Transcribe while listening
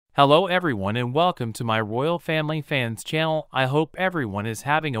Hello everyone and welcome to my Royal Family Fans channel. I hope everyone is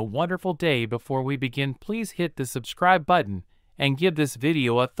having a wonderful day. Before we begin, please hit the subscribe button and give this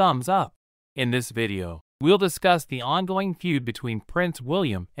video a thumbs up. In this video, we'll discuss the ongoing feud between Prince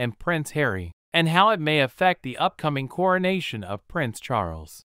William and Prince Harry, and how it may affect the upcoming coronation of Prince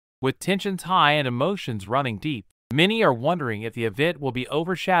Charles. With tensions high and emotions running deep, many are wondering if the event will be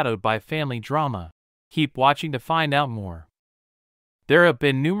overshadowed by family drama. Keep watching to find out more. There have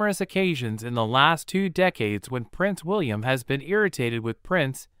been numerous occasions in the last 2 decades when Prince William has been irritated with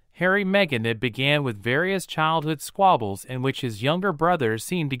Prince Harry and Meghan. It began with various childhood squabbles in which his younger brother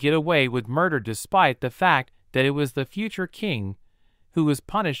seemed to get away with murder despite the fact that it was the future king who was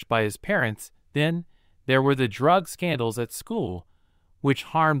punished by his parents. Then, there were the drug scandals at school, which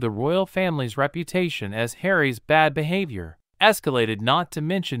harmed the royal family's reputation as Harry's bad behavior escalated, not to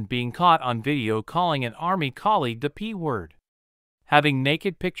mention being caught on video calling an army colleague the P word. Having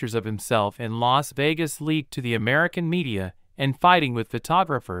naked pictures of himself in Las Vegas leaked to the American media, and fighting with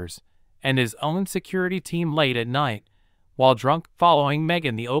photographers and his own security team late at night while drunk. Following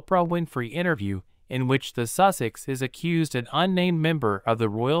Meghan the Oprah Winfrey interview, in which the Sussexes accused an unnamed member of the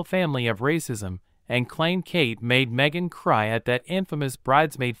royal family of racism and claimed Kate made Meghan cry at that infamous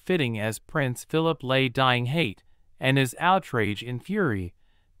bridesmaid fitting as Prince Philip lay dying, hate and his outrage in fury,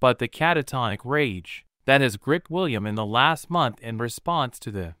 but the catatonic rage that has gripped William in the last month in response to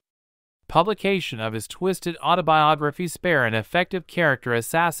the publication of his twisted autobiography Spare, an effective character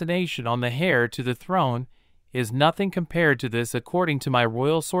assassination on the heir to the throne, is nothing compared to this. According to my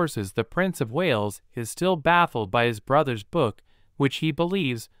royal sources, the Prince of Wales is still baffled by his brother's book, which he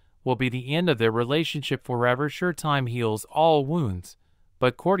believes will be the end of their relationship forever. Sure, time heals all wounds,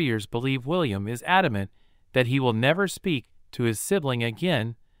 but courtiers believe William is adamant that he will never speak to his sibling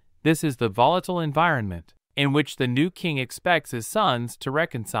again. This is the volatile environment in which the new king expects his sons to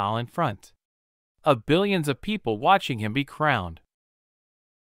reconcile in front of billions of people watching him be crowned.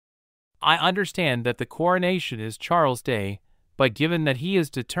 I understand that the coronation is Charles' day, but given that he is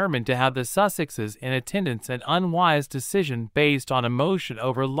determined to have the Sussexes in attendance, an unwise decision based on emotion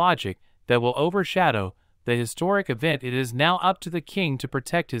over logic that will overshadow the historic event. It is now up to the king to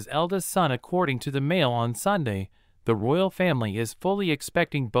protect his eldest son. According to the Mail on Sunday, the royal family is fully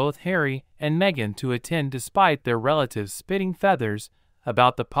expecting both Harry and Meghan to attend despite their relatives spitting feathers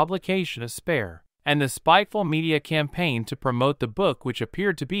about the publication of Spare and the spiteful media campaign to promote the book, which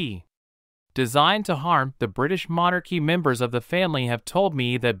appeared to be designed to harm the British monarchy. Members of the family have told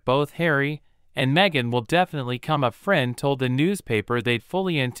me that both Harry and Meghan will definitely come. A friend told the newspaper they'd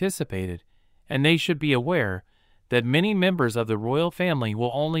fully anticipated, and they should be aware that many members of the royal family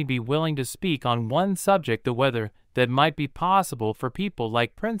will only be willing to speak on one subject, the weather that might be possible for people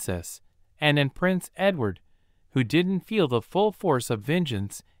like Princess Anne and Prince Edward, who didn't feel the full force of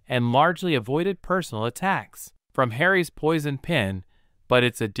vengeance and largely avoided personal attacks from Harry's poison pen. But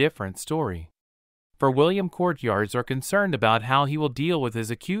it's a different story for William. Courtiers are concerned about how he will deal with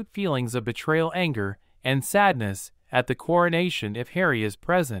his acute feelings of betrayal, anger, and sadness at the coronation if Harry is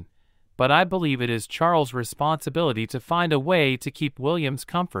present. But I believe it is Charles' responsibility to find a way to keep William's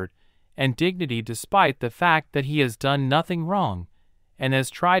comfort and dignity despite the fact that he has done nothing wrong and has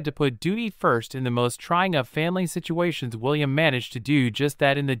tried to put duty first in the most trying of family situations. William managed to do just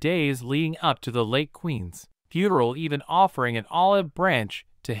that in the days leading up to the late Queen's funeral, even offering an olive branch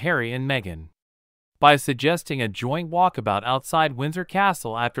to Harry and Meghan by suggesting a joint walkabout outside Windsor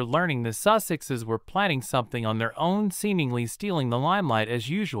Castle after learning the Sussexes were planning something on their own, seemingly stealing the limelight as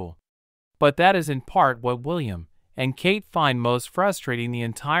usual. But that is in part what William and Kate find most frustrating. The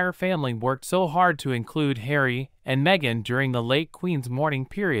entire family worked so hard to include Harry and Meghan during the late Queen's mourning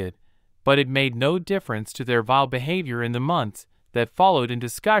period, but it made no difference to their vile behavior in the months that followed in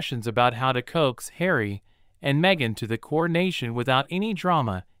discussions about how to coax Harry and Meghan to the coronation without any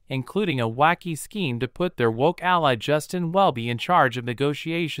drama, including a wacky scheme to put their woke ally Justin Welby in charge of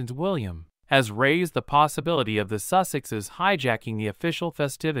negotiations. William has raised the possibility of the Sussexes hijacking the official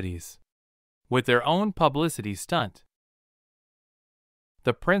festivities with their own publicity stunt.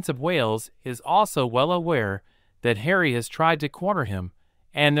 The Prince of Wales is also well aware that Harry has tried to corner him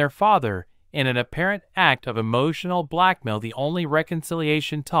and their father in an apparent act of emotional blackmail. The only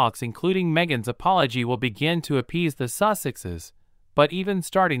reconciliation talks, including Meghan's apology, will begin to appease the Sussexes, but even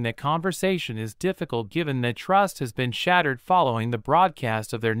starting that conversation is difficult given that trust has been shattered following the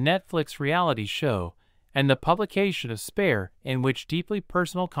broadcast of their Netflix reality show and the publication of Spare, in which deeply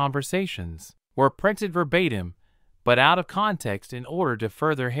personal conversations were printed verbatim, but out of context in order to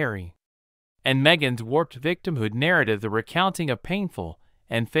further Harry and Meghan's warped victimhood narrative. The recounting of painful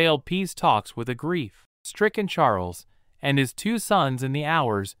and failed peace talks with a grief-stricken Charles and his 2 sons in the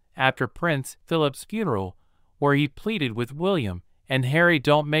hours after Prince Philip's funeral, where he pleaded with William and Harry,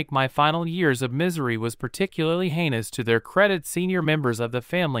 "Don't make my final years of misery," was particularly heinous to their credit. Senior members of the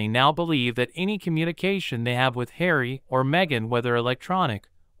family now believe that any communication they have with Harry or Meghan, whether electronic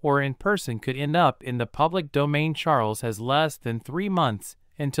or in person, could end up in the public domain. Charles has less than 3 months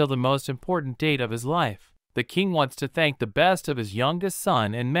until the most important date of his life. The king wants to thank the best of his youngest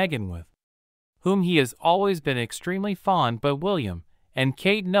son and Meghan, with whom he has always been extremely fond, but William and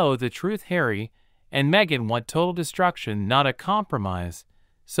Kate know the truth. Harry and Meghan want total destruction, not a compromise.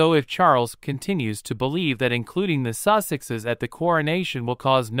 So if Charles continues to believe that including the Sussexes at the coronation will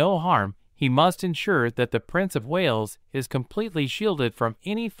cause no harm, he must ensure that the Prince of Wales is completely shielded from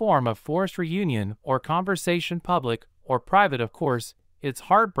any form of forced reunion or conversation, public or private. Of course, it's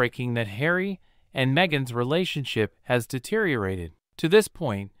heartbreaking that Harry and Meghan's relationship has deteriorated to this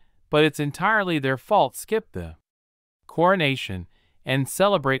point, but it's entirely their fault. Skip the coronation and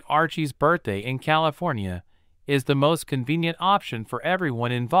celebrate Archie's birthday in California is the most convenient option for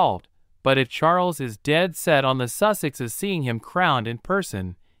everyone involved. But if Charles is dead set on the Sussexes seeing him crowned in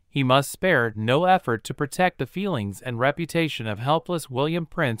person, he must spare no effort to protect the feelings and reputation of helpless William.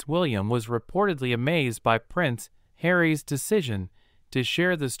 Prince William was reportedly amazed by Prince Harry's decision to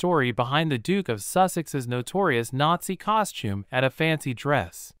share the story behind the Duke of Sussex's notorious Nazi costume at a fancy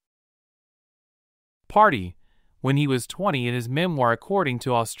dress party when he was 20 in his memoir. According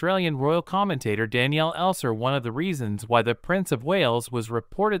to Australian royal commentator Danielle Elser, one of the reasons why the Prince of Wales was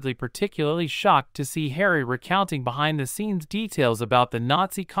reportedly particularly shocked to see Harry recounting behind-the-scenes details about the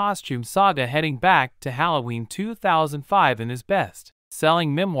Nazi costume saga heading back to Halloween 2005 in his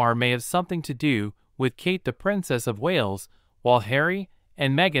best-selling memoir may have something to do with Kate, the Princess of Wales, while Harry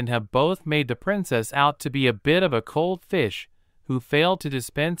and Meghan have both made the princess out to be a bit of a cold fish who failed to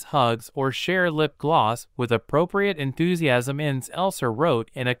dispense hugs or share lip gloss with appropriate enthusiasm. Elser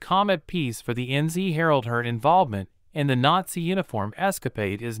wrote in a comment piece for the NZ Herald, her involvement in the Nazi uniform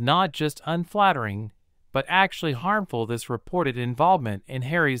escapade is not just unflattering, but actually harmful. This reported involvement in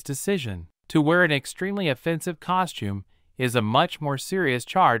Harry's decision to wear an extremely offensive costume is a much more serious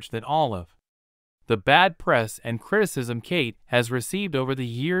charge than all of the bad press and criticism Kate has received over the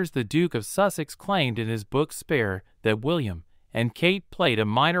years. The Duke of Sussex claimed in his book Spare that William and Kate played a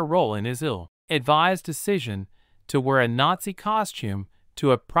minor role in his ill-advised decision to wear a Nazi costume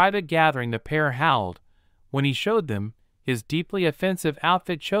to a private gathering. The pair howled when he showed them his deeply offensive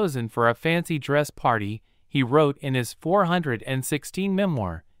outfit chosen for a fancy dress party, he wrote in his 416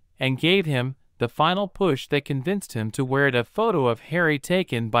 memoir, and gave him the final push that convinced him to wear it. A photo of Harry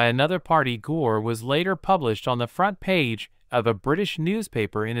taken by another party goer was later published on the front page of a British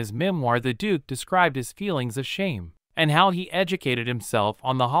newspaper. In his memoir, the Duke described his feelings of shame and how he educated himself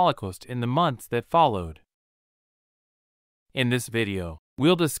on the Holocaust in the months that followed. In this video,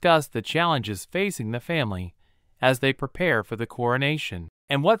 we'll discuss the challenges facing the family as they prepare for the coronation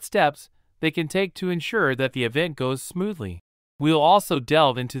and what steps they can take to ensure that the event goes smoothly. We'll also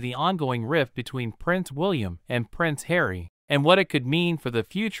delve into the ongoing rift between Prince William and Prince Harry and what it could mean for the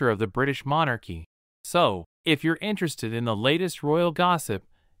future of the British monarchy. So, if you're interested in the latest royal gossip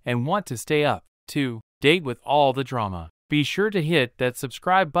and want to stay up to date with all the drama, be sure to hit that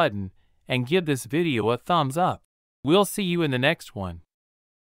subscribe button and give this video a thumbs up. We'll see you in the next one.